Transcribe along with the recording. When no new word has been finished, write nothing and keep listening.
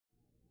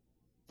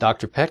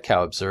Dr.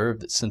 Petkow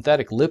observed that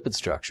synthetic lipid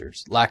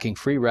structures lacking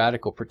free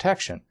radical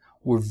protection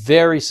were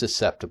very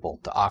susceptible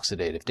to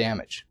oxidative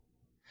damage.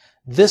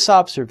 This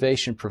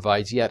observation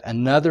provides yet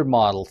another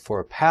model for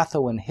a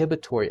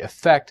pathoinhibitory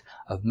effect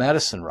of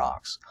medicine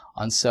rocks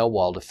on cell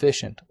wall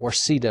deficient or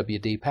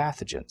CWD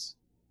pathogens.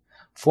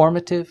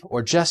 Formative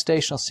or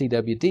gestational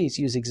CWDs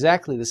use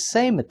exactly the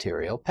same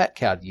material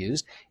Petkow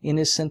used in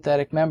his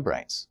synthetic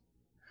membranes.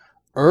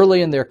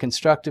 Early in their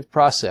constructive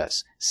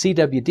process,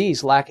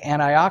 CWDs lack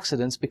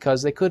antioxidants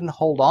because they couldn't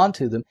hold on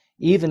to them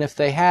even if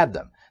they had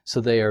them, so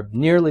they are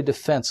nearly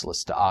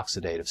defenseless to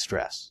oxidative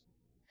stress.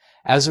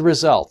 As a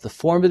result, the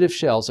formative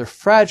shells are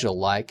fragile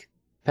like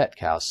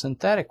Petkow's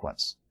synthetic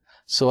ones,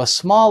 so a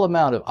small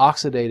amount of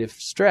oxidative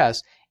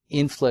stress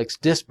inflicts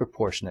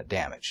disproportionate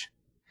damage.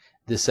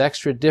 This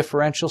extra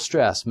differential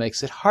stress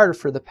makes it harder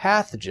for the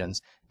pathogens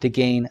to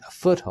gain a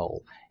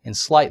foothold in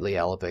slightly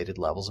elevated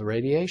levels of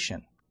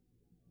radiation.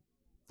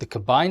 The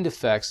combined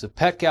effects of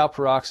Petkow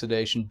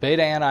peroxidation,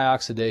 beta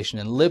antioxidation,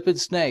 and lipid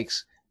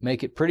snakes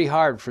make it pretty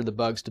hard for the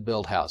bugs to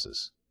build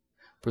houses.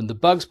 From the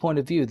bug's point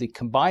of view, the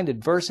combined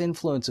adverse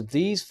influence of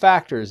these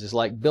factors is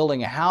like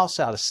building a house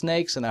out of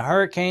snakes and a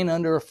hurricane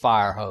under a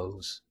fire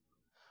hose.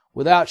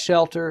 Without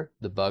shelter,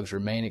 the bugs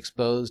remain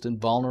exposed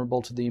and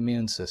vulnerable to the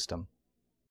immune system.